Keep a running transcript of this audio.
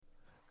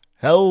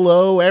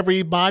Hello,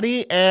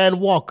 everybody,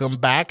 and welcome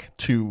back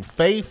to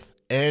Faith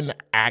in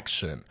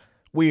Action.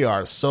 We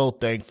are so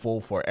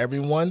thankful for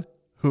everyone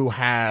who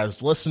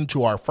has listened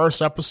to our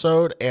first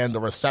episode, and the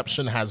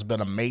reception has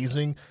been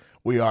amazing.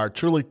 We are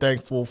truly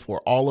thankful for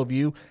all of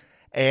you,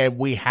 and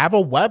we have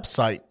a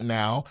website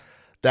now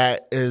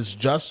that is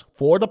just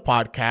for the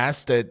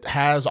podcast. It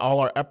has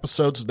all our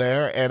episodes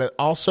there, and it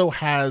also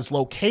has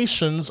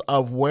locations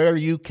of where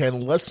you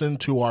can listen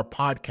to our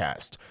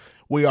podcast.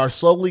 We are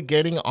slowly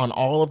getting on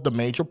all of the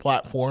major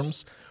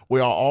platforms. We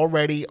are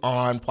already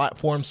on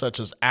platforms such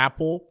as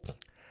Apple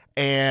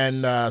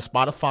and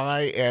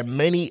Spotify and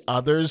many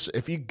others.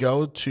 If you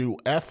go to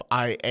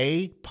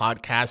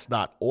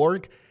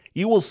fiapodcast.org,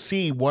 you will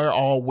see where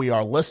all we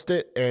are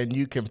listed, and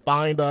you can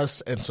find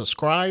us and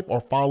subscribe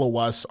or follow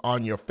us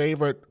on your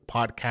favorite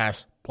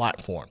podcast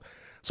platform.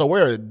 So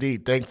we're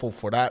indeed thankful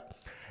for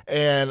that.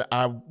 And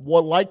I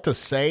would like to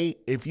say,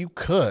 if you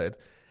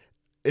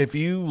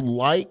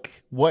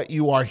like what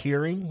you are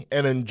hearing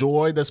and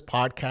enjoy this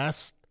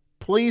podcast,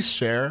 please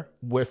share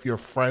with your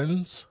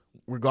friends,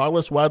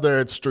 regardless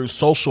whether it's through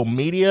social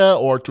media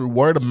or through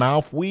word of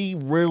mouth. We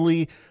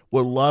really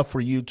would love for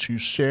you to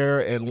share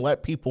and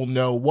let people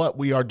know what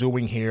we are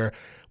doing here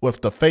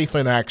with the Faith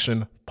in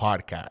Action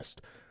podcast.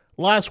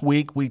 Last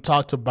week, we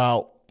talked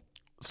about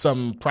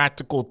some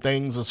practical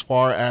things as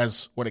far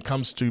as when it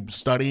comes to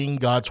studying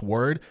God's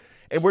Word,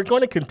 and we're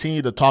going to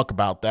continue to talk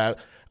about that.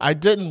 I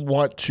didn't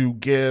want to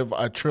give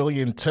a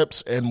trillion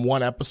tips in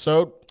one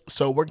episode,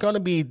 so we're going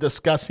to be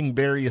discussing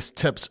various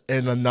tips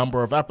in a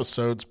number of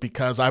episodes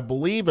because I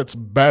believe it's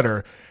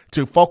better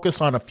to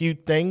focus on a few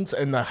things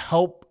and to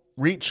help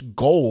reach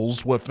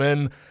goals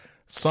within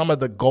some of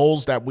the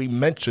goals that we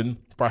mentioned,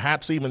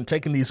 perhaps even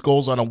taking these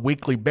goals on a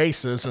weekly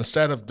basis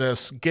instead of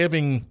just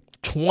giving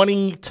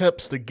 20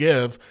 tips to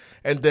give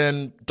and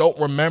then don't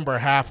remember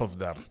half of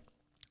them.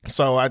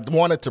 So I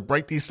wanted to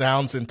break these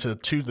down into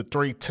 2 to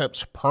 3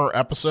 tips per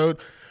episode.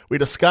 We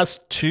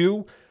discussed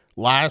 2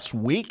 last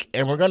week,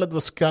 and we're going to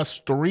discuss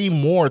 3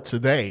 more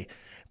today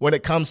when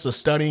it comes to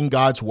studying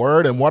God's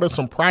Word and what are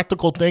some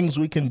practical things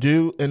we can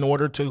do in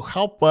order to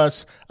help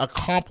us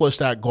accomplish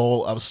that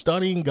goal of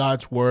studying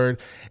God's Word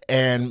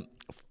and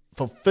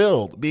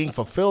being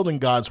fulfilled in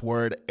God's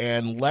Word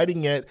and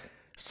letting it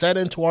set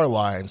into our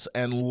lives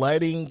and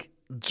letting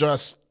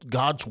just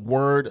God's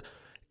Word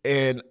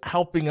and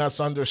helping us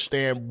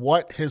understand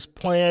what his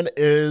plan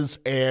is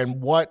and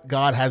what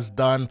God has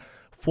done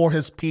for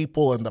his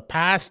people in the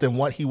past and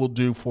what he will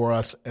do for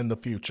us in the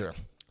future.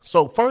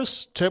 So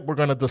first tip we're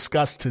going to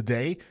discuss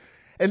today,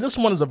 and this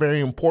one is a very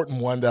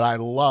important one that I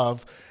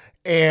love,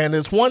 and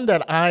it's one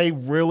that I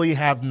really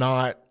have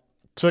not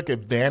took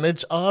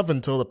advantage of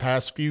until the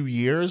past few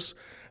years,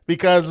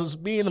 because as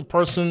being a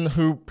person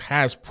who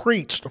has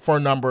preached for a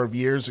number of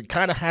years, it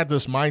kind of had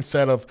this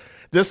mindset of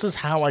this is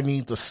how I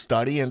need to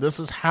study and this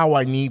is how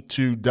I need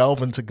to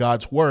delve into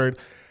God's Word,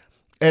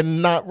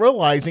 and not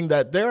realizing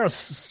that there are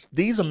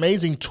these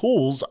amazing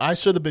tools I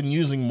should have been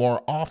using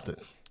more often.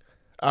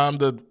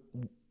 The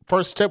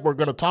first tip we're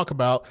going to talk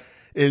about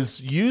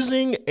is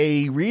using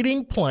a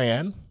reading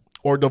plan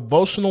or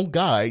devotional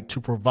guide to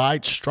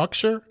provide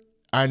structure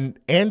and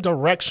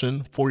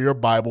direction for your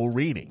Bible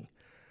reading.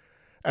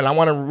 And I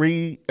want to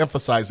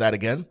re-emphasize that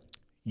again.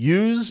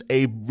 Use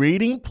a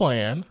reading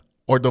plan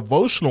or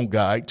devotional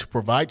guide to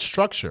provide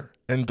structure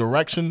and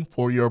direction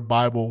for your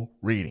Bible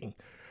reading.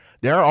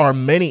 There are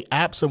many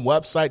apps and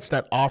websites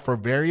that offer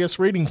various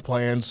reading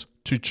plans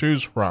to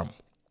choose from.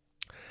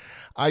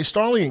 I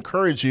strongly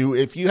encourage you,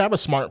 if you have a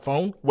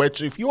smartphone,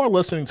 which if you are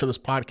listening to this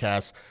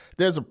podcast,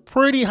 there's a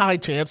pretty high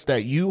chance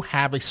that you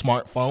have a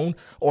smartphone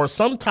or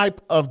some type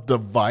of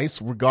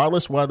device,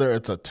 regardless whether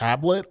it's a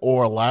tablet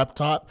or a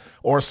laptop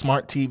or a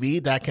smart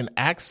TV that can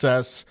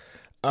access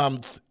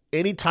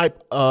any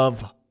type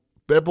of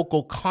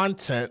biblical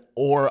content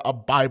or a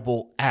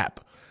Bible app.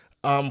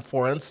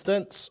 For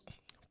instance,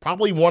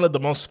 probably one of the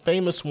most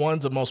famous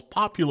ones and most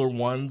popular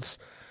ones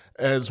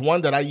is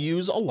one that I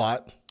use a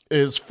lot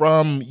is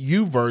from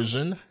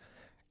YouVersion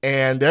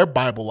and their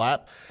Bible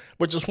app,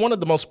 which is one of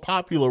the most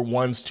popular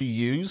ones to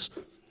use.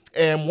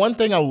 And one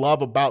thing I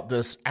love about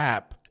this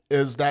app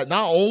is that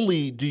not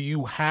only do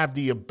you have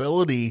the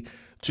ability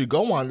to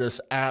go on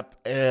this app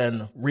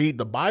and read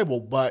the Bible,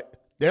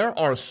 but there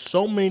are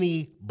so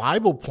many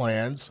Bible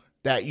plans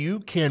that you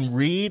can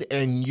read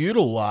and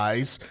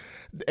utilize,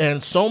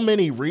 and so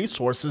many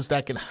resources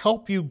that can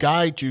help you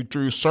guide you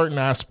through certain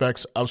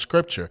aspects of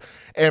Scripture.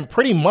 And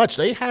pretty much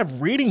they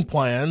have reading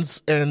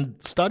plans and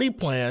study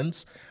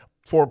plans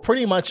for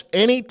pretty much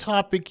any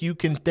topic you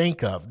can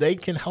think of. They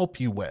can help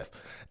you with.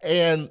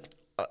 And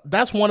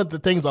that's one of the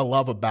things I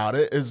love about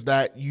it is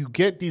that you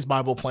get these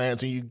Bible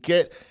plans and you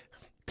get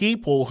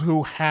people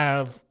who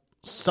have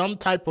some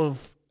type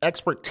of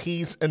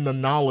expertise in the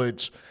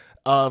knowledge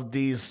of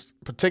these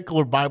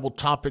particular Bible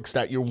topics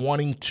that you're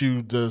wanting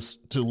to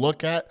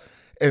look at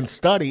and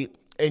study,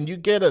 and you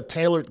get a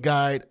tailored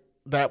guide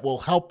that will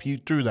help you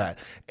through that.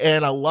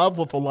 And I love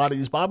with a lot of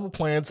these Bible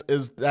plans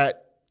is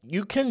that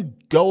you can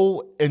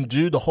go and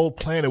do the whole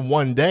plan in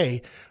one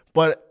day,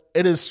 but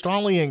it is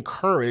strongly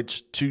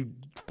encouraged to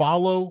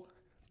follow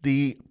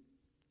the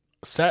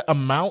set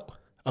amount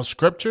of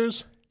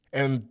scriptures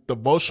and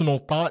devotional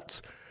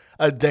thoughts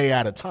a day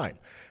at a time.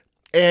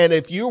 And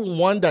if you're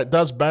one that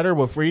does better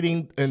with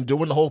reading and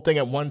doing the whole thing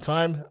at one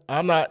time,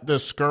 I'm not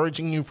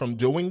discouraging you from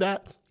doing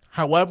that.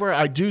 However,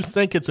 I do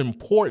think it's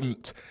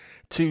important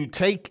to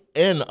take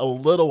in a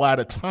little at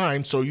a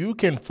time so you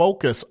can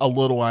focus a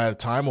little at a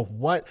time of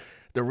what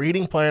the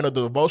reading plan or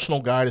the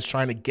devotional guide is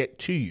trying to get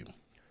to you.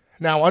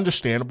 Now,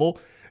 understandable,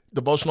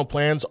 devotional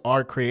plans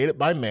are created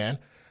by man,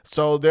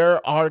 so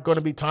there are going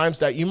to be times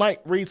that you might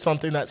read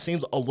something that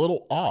seems a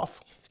little off.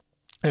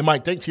 You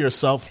might think to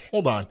yourself,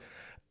 hold on,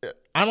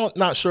 I'm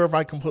not sure if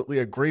I completely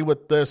agree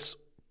with this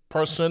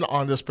person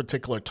on this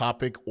particular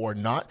topic or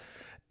not.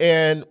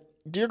 And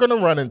you're going to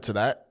run into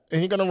that.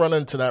 And you're going to run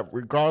into that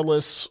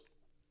regardless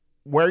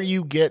where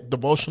you get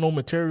devotional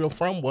material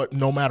from,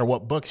 no matter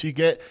what books you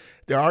get.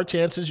 There are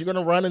chances you're going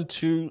to run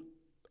into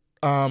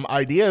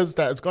ideas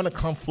that it's going to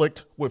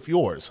conflict with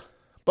yours.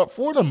 But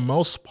for the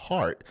most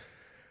part,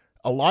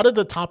 a lot of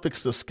the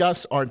topics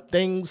discussed are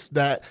things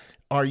that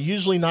are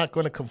usually not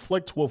going to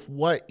conflict with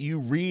what you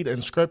read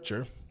in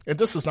Scripture. And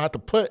this is not to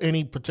put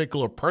any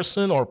particular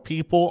person or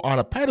people on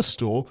a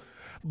pedestal,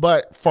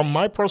 but from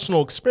my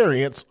personal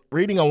experience,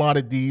 reading a lot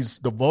of these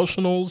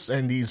devotionals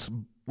and these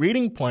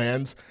reading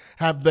plans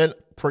have been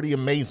pretty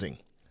amazing.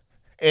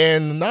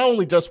 And not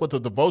only just with the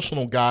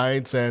devotional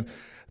guides and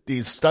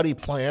these study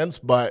plans,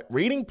 but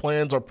reading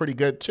plans are pretty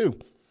good too.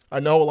 I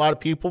know a lot of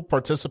people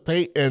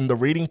participate in the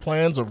reading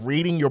plans of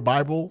reading your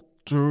Bible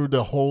through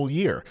the whole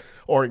year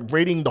or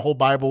reading the whole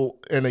Bible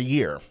in a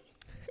year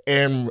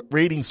and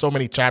reading so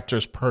many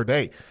chapters per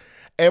day.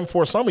 And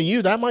for some of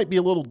you, that might be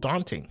a little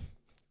daunting.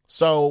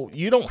 So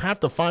you don't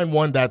have to find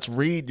one that's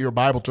read your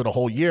Bible through the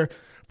whole year.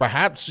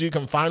 Perhaps you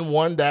can find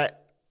one that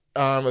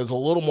is a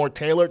little more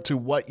tailored to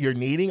what you're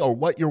needing or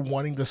what you're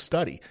wanting to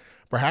study.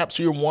 Perhaps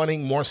you're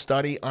wanting more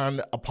study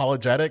on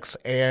apologetics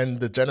and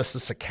the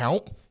Genesis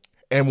account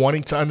and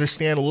wanting to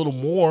understand a little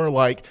more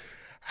like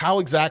how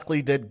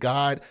exactly did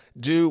God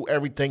do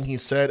everything he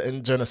said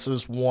in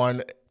Genesis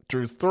 1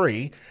 through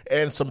 3,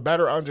 and some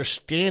better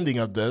understanding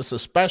of this,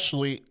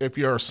 especially if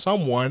you're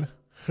someone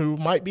who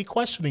might be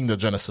questioning the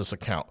Genesis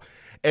account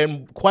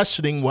and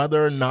questioning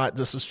whether or not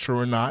this is true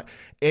or not.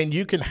 And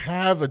you can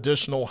have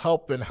additional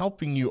help in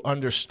helping you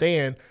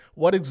understand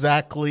what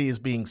exactly is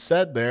being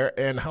said there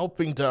and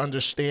helping to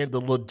understand the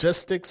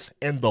logistics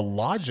and the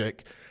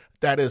logic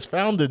that is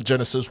found in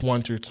Genesis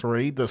 1 through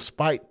 3,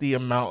 despite the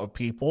amount of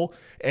people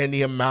and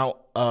the amount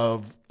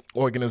of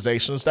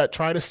organizations that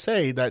try to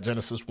say that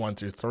Genesis 1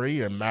 through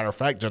 3, and matter of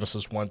fact,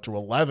 Genesis 1 through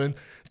 11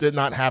 did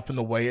not happen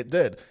the way it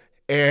did.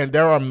 And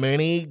there are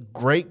many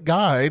great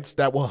guides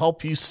that will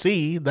help you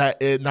see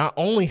that it not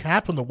only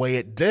happened the way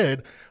it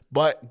did,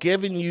 but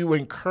giving you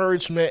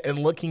encouragement and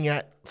looking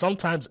at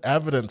sometimes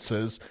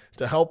evidences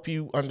to help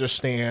you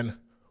understand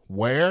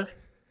where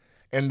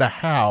and the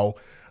how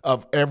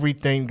of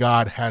everything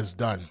God has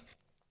done.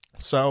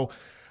 So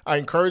I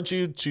encourage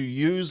you to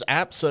use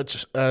apps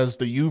such as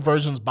the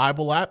YouVersion's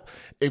Bible app.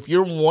 If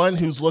you're one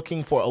who's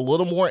looking for a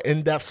little more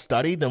in-depth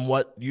study than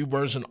what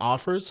YouVersion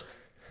offers,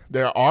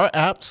 there are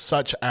apps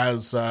such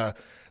as,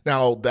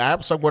 now the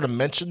apps I'm going to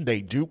mention,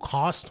 they do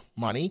cost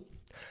money.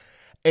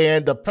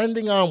 And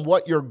depending on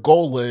what your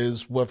goal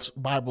is with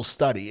Bible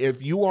study,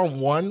 if you are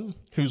one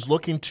who's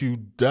looking to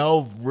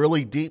delve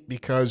really deep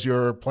because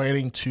you're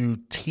planning to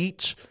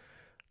teach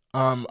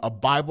a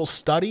Bible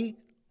study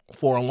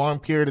for a long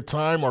period of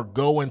time or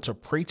go into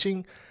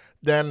preaching,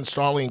 then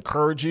strongly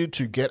encourage you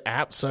to get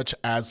apps such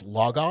as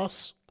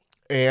Logos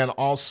and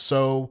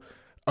also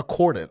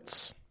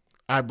Accordance.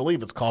 I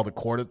believe it's called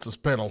Accordance. It's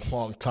been a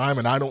long time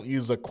and I don't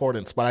use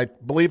Accordance, but I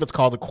believe it's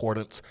called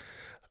Accordance.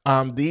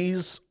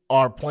 These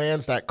are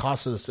plans that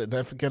cost a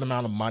significant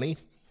amount of money.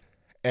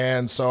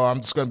 And so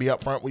I'm just going to be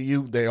upfront with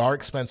you. They are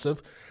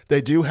expensive.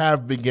 They do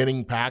have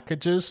beginning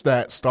packages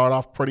that start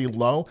off pretty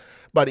low,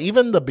 but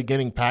even the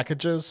beginning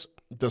packages,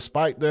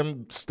 despite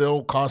them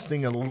still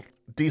costing a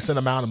decent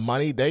amount of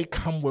money, they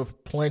come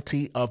with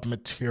plenty of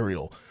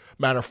material.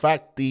 Matter of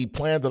fact, the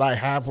plan that I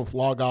have with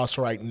Logos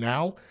right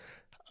now,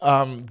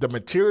 the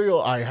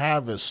material I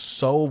have is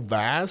so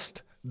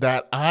vast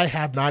that I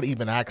have not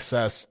even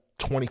accessed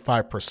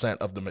 25%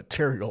 of the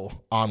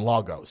material on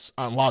Logos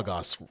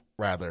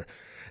rather.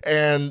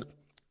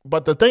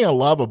 But the thing I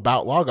love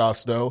about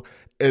Logos though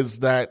is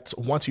that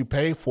once you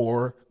pay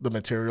for the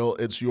material,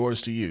 it's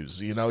yours to use.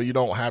 You know, you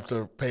don't have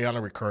to pay on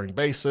a recurring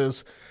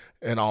basis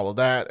and all of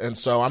that. And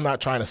so I'm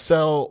not trying to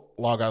sell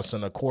Logos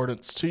in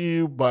Accordance to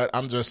you, but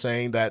I'm just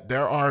saying that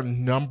there are a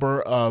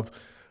number of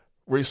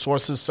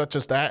resources such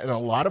as that and a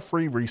lot of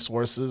free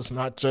resources,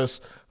 not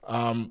just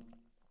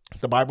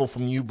the Bible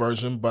from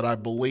YouVersion, but I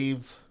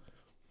believe,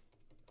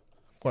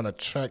 I'm going to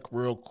check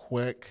real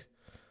quick.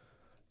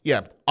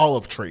 Yeah,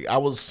 Olive Tree. I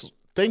was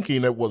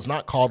thinking it was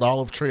not called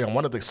Olive Tree. I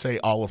wanted to say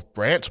Olive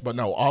Branch, but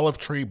no, Olive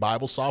Tree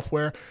Bible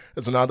Software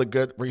is another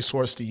good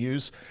resource to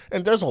use.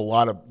 And there's a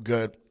lot of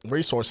good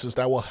resources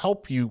that will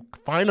help you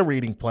find a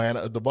reading plan,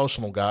 a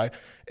devotional guide,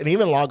 and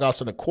even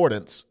Logos in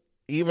Accordance.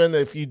 Even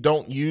if you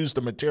don't use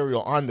the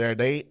material on there,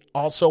 they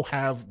also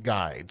have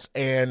guides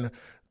and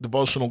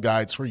devotional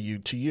guides for you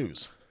to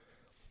use.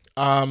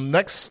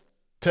 Next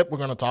tip we're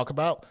going to talk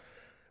about: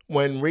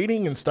 when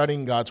reading and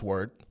studying God's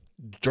Word,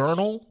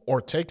 journal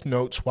or take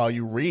notes while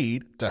you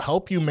read to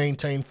help you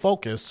maintain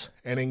focus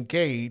and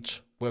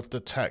engage with the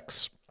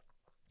text.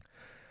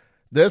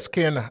 This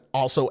can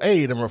also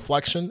aid in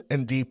reflection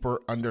and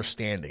deeper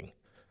understanding.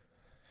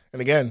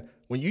 And again,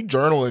 when you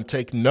journal and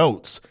take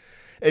notes,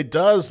 it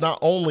does not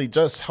only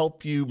just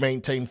help you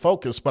maintain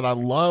focus, but I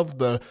love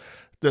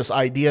this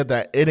idea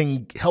that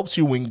it helps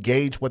you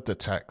engage with the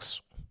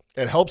text.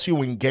 It helps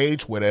you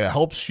engage with it. It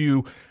helps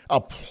you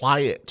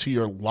apply it to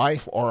your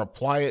life or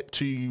apply it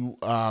to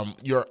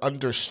your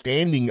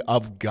understanding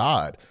of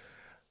God.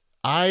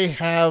 I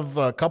have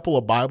a couple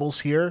of Bibles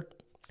here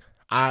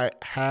I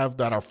have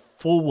that are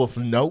full of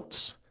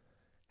notes,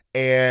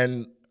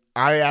 and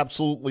I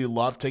absolutely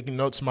love taking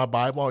notes in my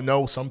Bible. I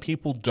know some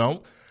people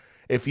don't.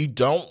 If you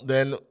don't,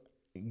 then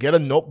get a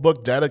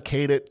notebook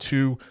dedicated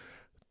to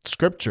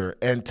Scripture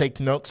and take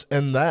notes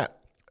in that.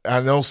 I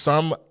know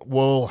some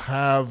will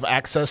have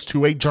access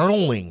to a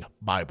journaling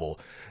Bible,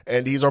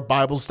 and these are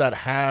Bibles that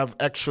have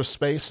extra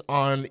space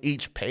on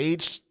each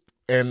page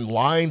and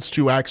lines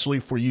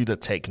for you to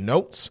take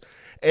notes.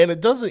 And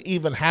it doesn't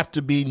even have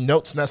to be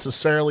notes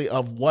necessarily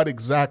of what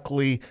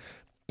exactly.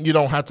 You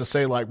don't have to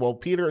say like, well,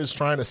 Peter is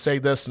trying to say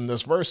this in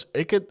this verse.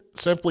 It could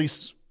simply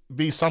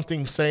be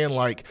something saying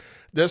like,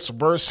 this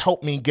verse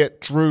helped me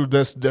get through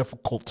this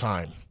difficult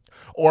time.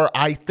 Or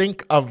I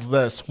think of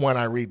this when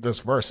I read this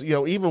verse.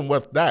 Even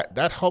with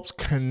that helps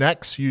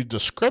connects you to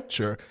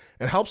Scripture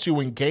and helps you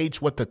engage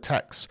with the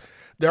text.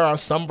 There are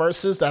some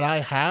verses that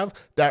I have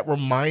that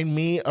remind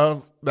me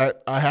of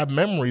that I have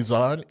memories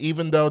on,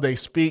 even though they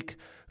speak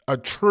a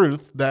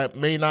truth that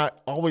may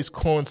not always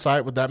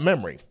coincide with that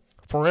memory.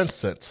 For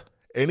instance,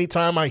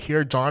 anytime I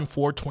hear John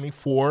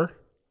 4:24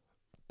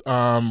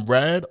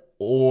 read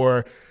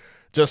or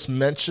just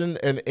mentioned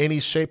in any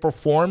shape or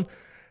form,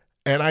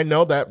 and I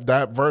know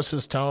that verse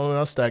is telling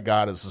us that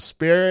God is a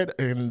spirit,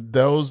 and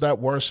those that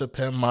worship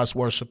him must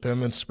worship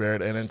him in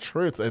spirit and in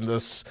truth. And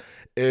this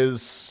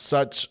is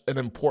such an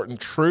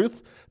important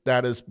truth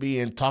that is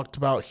being talked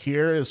about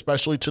here,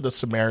 especially to the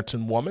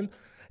Samaritan woman.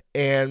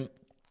 And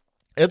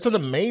it's an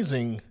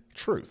amazing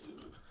truth.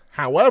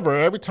 However,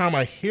 every time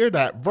I hear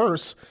that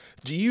verse,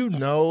 do you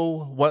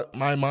know what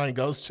my mind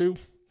goes to?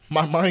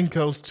 My mind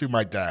goes to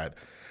my dad.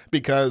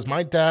 Because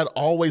my dad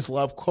always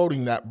loved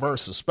quoting that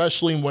verse,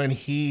 especially when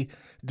he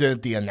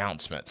did the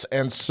announcements.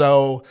 And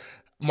so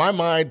my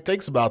mind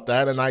thinks about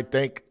that, and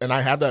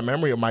I have that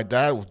memory of my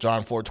dad with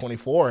John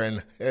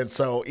 4:24. And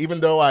so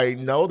even though I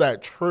know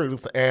that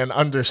truth and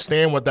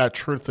understand what that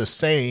truth is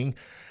saying,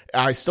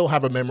 I still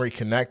have a memory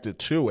connected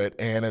to it.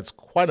 And it's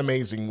quite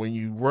amazing when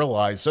you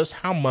realize just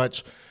how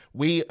much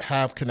we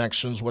have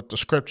connections with the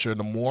Scripture.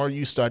 The more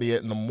you study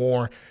it and the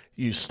more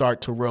you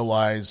start to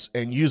realize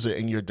and use it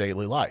in your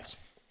daily lives.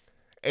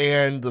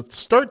 And the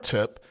third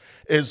tip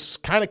is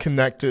kind of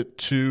connected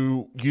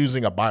to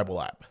using a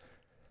Bible app.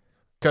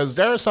 Because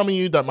there are some of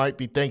you that might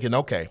be thinking,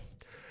 okay,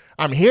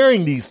 I'm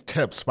hearing these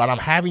tips, but I'm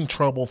having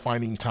trouble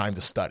finding time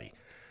to study.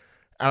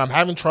 And I'm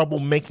having trouble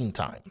making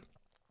time.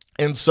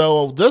 And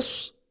so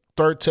this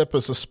third tip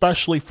is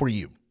especially for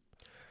you.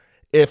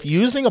 If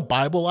using a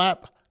Bible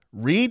app,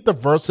 read the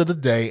verse of the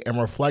day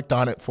and reflect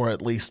on it for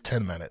at least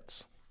 10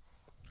 minutes.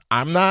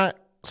 I'm not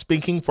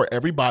speaking for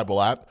every Bible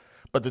app,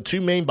 but the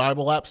two main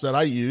Bible apps that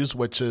I use,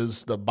 which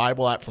is the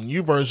Bible app from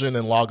YouVersion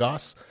and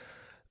Logos,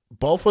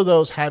 both of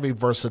those have a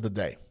verse of the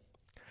day.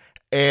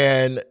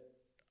 And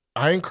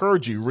I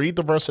encourage you, read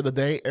the verse of the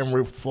day and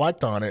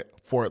reflect on it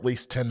for at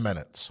least 10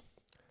 minutes.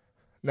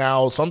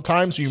 Now,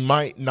 sometimes you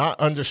might not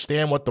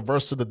understand what the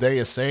verse of the day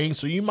is saying,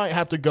 so you might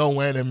have to go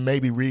in and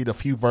maybe read a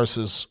few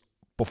verses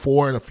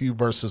before and a few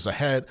verses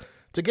ahead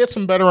to get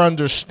some better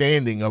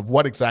understanding of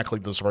what exactly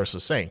this verse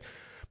is saying.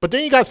 But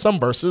then you got some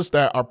verses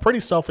that are pretty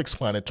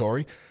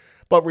self-explanatory.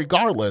 But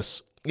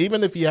regardless,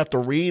 even if you have to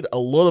read a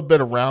little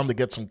bit around to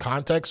get some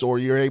context, or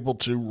you're able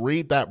to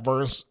read that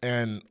verse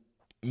and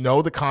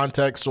know the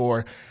context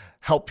or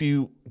help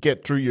you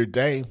get through your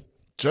day,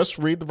 just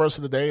read the verse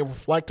of the day and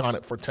reflect on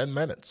it for 10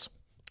 minutes.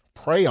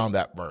 Pray on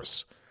that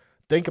verse.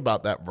 Think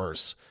about that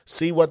verse.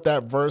 See what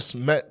that verse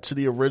meant to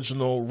the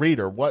original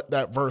reader, what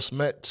that verse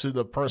meant to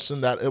the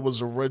person that it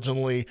was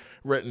originally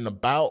written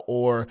about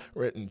or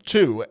written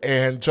to,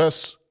 and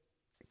just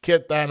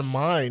get that in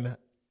mind.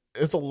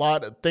 It's a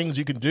lot of things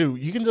you can do.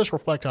 You can just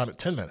reflect on it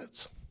 10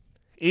 minutes.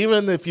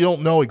 Even if you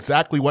don't know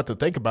exactly what to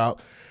think about,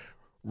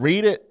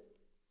 read it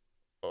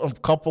a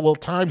couple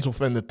of times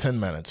within the 10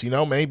 minutes.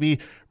 Maybe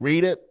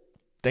read it,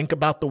 think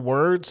about the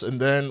words, and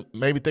then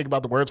maybe think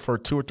about the words for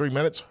 2 or 3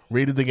 minutes.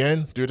 Read it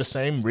again, do the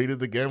same, read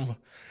it again,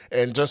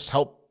 and just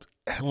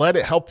let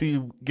it help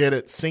you get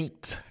it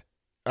synced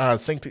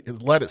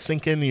let it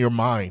sink into your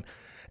mind.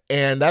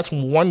 And that's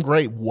one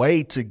great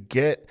way to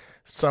get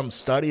some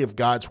study of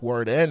God's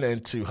word in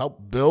and to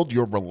help build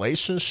your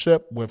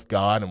relationship with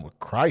God and with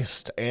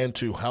Christ and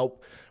to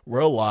help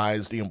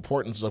realize the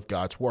importance of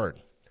God's word.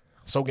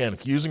 So again,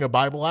 if you're using a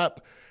Bible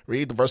app,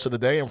 read the verse of the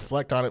day and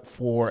reflect on it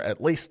for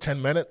at least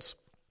 10 minutes.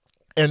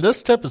 And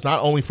this tip is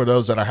not only for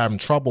those that are having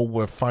trouble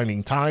with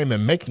finding time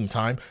and making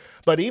time,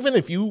 but even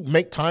if you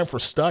make time for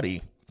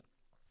study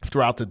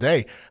throughout the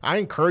day, I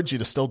encourage you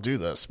to still do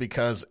this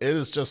because it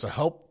is just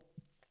a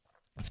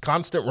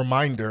constant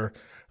reminder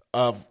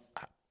of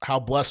how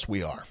blessed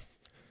we are.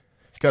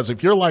 Because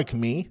if you're like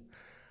me,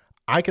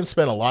 I can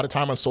spend a lot of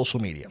time on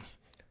social media.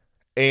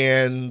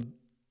 And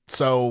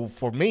so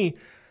for me,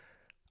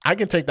 I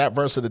can take that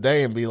verse of the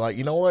day and be like,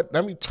 you know what?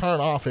 Let me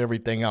turn off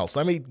everything else.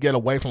 Let me get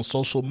away from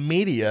social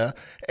media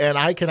and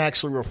I can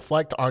actually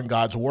reflect on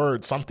God's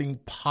word, something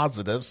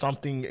positive,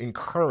 something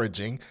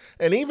encouraging.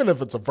 And even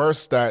if it's a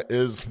verse that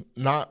is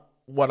not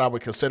what I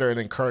would consider an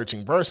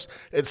encouraging verse,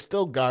 it's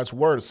still God's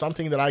word. It's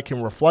something that I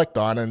can reflect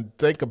on and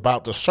think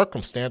about the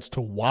circumstance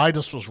to why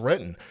this was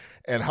written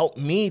and help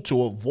me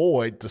to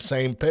avoid the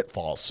same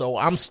pitfalls. So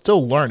I'm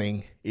still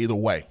learning either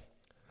way.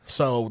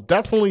 So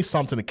definitely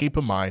something to keep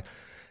in mind.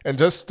 And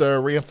just to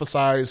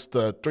reemphasize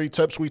the 3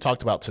 tips we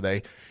talked about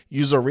today,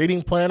 use a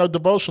reading plan or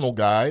devotional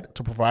guide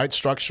to provide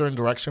structure and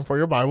direction for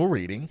your Bible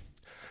reading.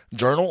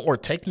 Journal or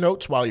take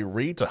notes while you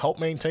read to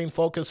help maintain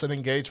focus and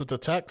engage with the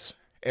text.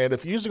 And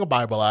if you're using a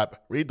Bible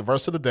app, read the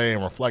verse of the day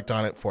and reflect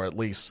on it for at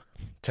least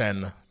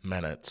 10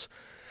 minutes.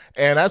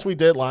 And as we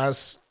did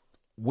last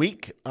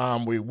week,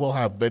 we will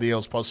have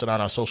videos posted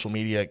on our social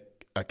media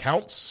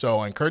accounts. So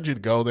I encourage you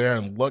to go there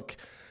and look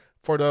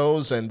for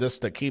those and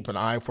just to keep an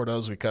eye for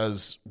those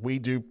because we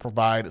do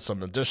provide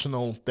some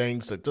additional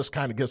things that just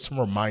kind of get some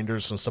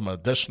reminders and some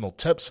additional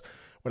tips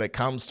when it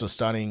comes to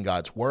studying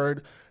God's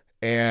word.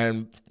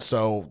 And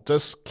so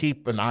just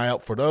keep an eye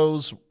out for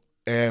those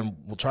and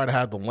we'll try to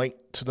have the link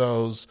to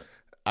those.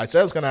 I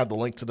said I was going to have the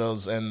link to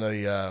those in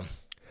the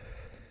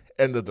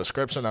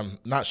description. I'm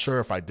not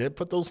sure if I did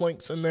put those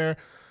links in there.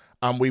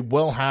 We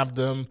will have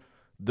them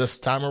this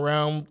time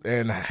around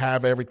and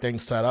have everything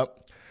set up.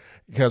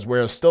 Because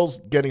we're still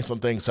getting some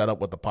things set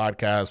up with the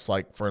podcast,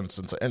 like, for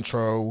instance, an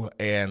intro,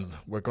 and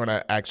we're going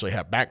to actually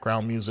have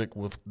background music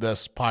with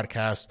this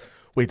podcast.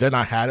 We did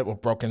not have it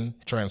with Broken,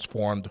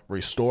 Transformed,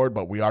 Restored,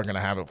 but we are going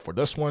to have it for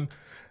this one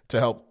to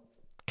help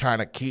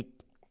kind of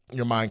keep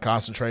your mind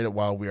concentrated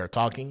while we are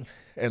talking.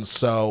 And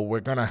so we're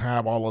going to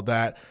have all of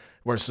that.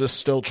 We're just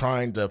still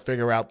trying to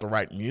figure out the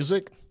right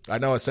music. I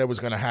know I said I was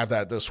going to have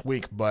that this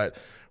week, but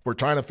we're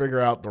trying to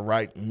figure out the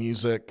right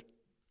music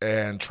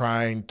and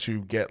trying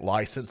to get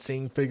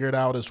licensing figured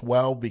out as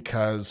well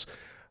because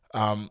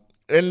in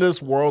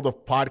this world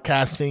of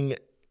podcasting,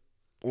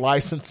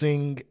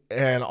 licensing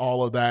and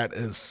all of that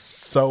is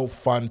so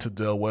fun to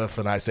deal with,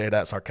 and I say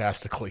that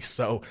sarcastically.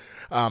 So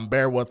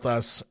bear with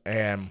us,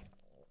 and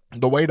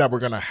the way that we're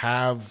going to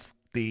have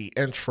the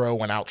intro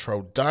and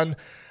outro done,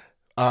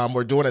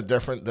 we're doing it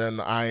different than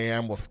I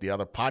am with the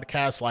other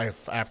podcasts,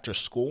 Life After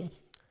School.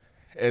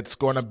 It's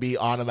going to be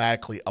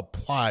automatically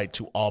applied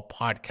to all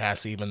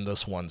podcasts, even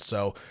this one.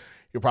 So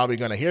you're probably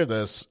going to hear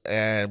this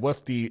and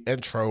with the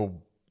intro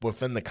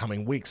within the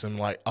coming weeks and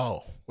like,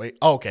 oh, wait,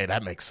 okay,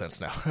 that makes sense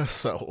now.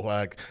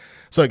 So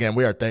again,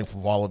 we are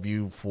thankful for all of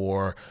you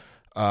for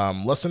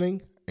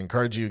listening.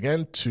 Encourage you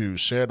again to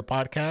share the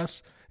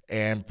podcast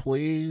and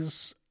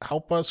please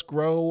help us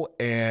grow.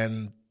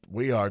 And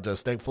we are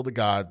just thankful to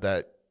God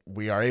that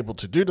we are able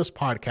to do this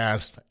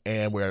podcast,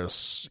 and we're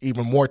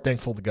even more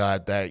thankful to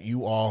God that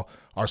you all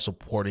are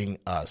supporting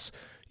us.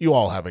 You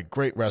all have a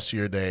great rest of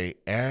your day,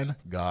 and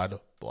God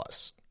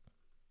bless.